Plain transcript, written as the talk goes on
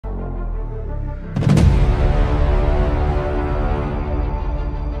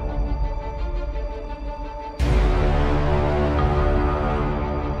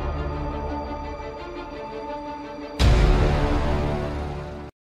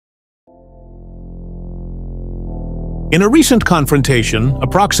In a recent confrontation,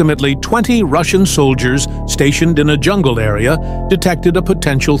 approximately 20 Russian soldiers stationed in a jungle area detected a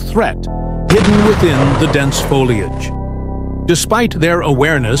potential threat, hidden within the dense foliage. Despite their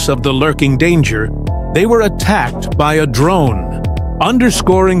awareness of the lurking danger, they were attacked by a drone,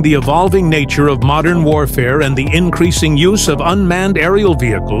 underscoring the evolving nature of modern warfare and the increasing use of unmanned aerial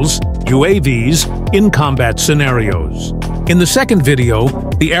vehicles, UAVs, in combat scenarios. In the second video,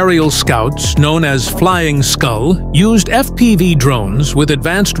 the aerial scouts, known as Flying Skull, used FPV drones with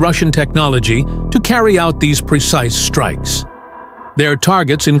advanced Russian technology to carry out these precise strikes. Their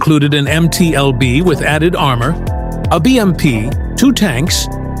targets included an MTLB with added armor, a BMP, 2 tanks,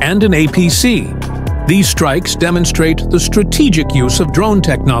 and an APC. These strikes demonstrate the strategic use of drone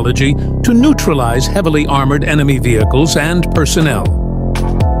technology to neutralize heavily armored enemy vehicles and personnel.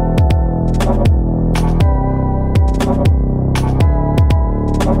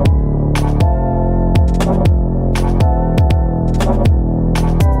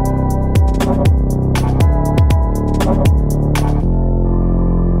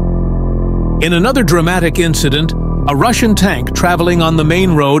 In another dramatic incident, a Russian tank traveling on the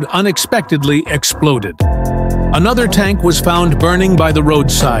main road unexpectedly exploded. Another tank was found burning by the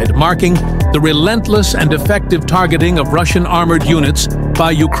roadside, marking the relentless and effective targeting of Russian armored units by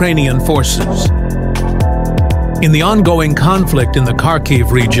Ukrainian forces. In the ongoing conflict in the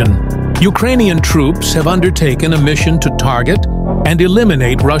Kharkiv region, Ukrainian troops have undertaken a mission to target and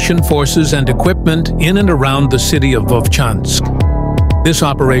eliminate Russian forces and equipment in and around the city of Vovchansk. This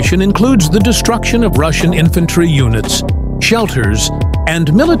operation includes the destruction of Russian infantry units, shelters,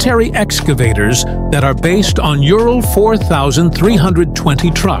 and military excavators that are based on Ural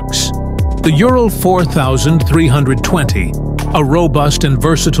 4320 trucks. The Ural 4320, a robust and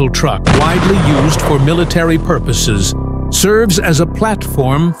versatile truck widely used for military purposes, serves as a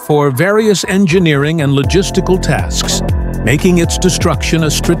platform for various engineering and logistical tasks, making its destruction a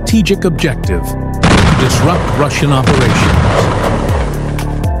strategic objective to disrupt Russian operations.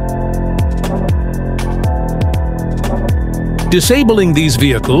 Disabling these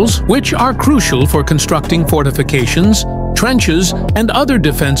vehicles, which are crucial for constructing fortifications, trenches, and other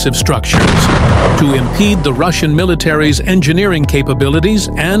defensive structures, to impede the Russian military's engineering capabilities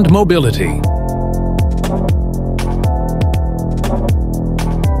and mobility.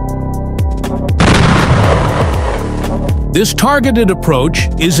 This targeted approach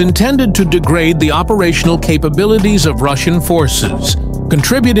is intended to degrade the operational capabilities of Russian forces,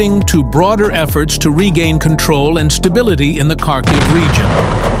 contributing to broader efforts to regain control and stability in the Kharkiv region.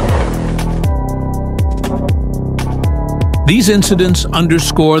 These incidents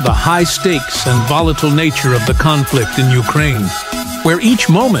underscore the high stakes and volatile nature of the conflict in Ukraine, where each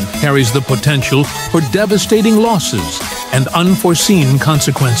moment carries the potential for devastating losses and unforeseen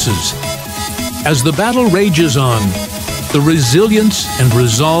consequences. As the battle rages on, the resilience and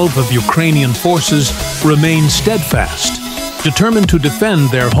resolve of Ukrainian forces remain steadfast, determined to defend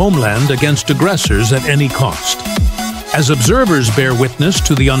their homeland against aggressors at any cost. As observers bear witness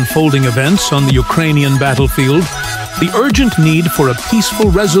to the unfolding events on the Ukrainian battlefield, the urgent need for a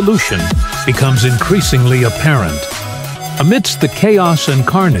peaceful resolution becomes increasingly apparent. Amidst the chaos and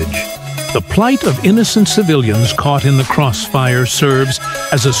carnage, the plight of innocent civilians caught in the crossfire serves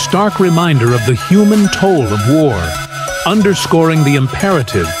as a stark reminder of the human toll of war, underscoring the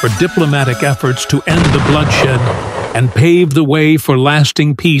imperative for diplomatic efforts to end the bloodshed and pave the way for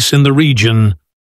lasting peace in the region.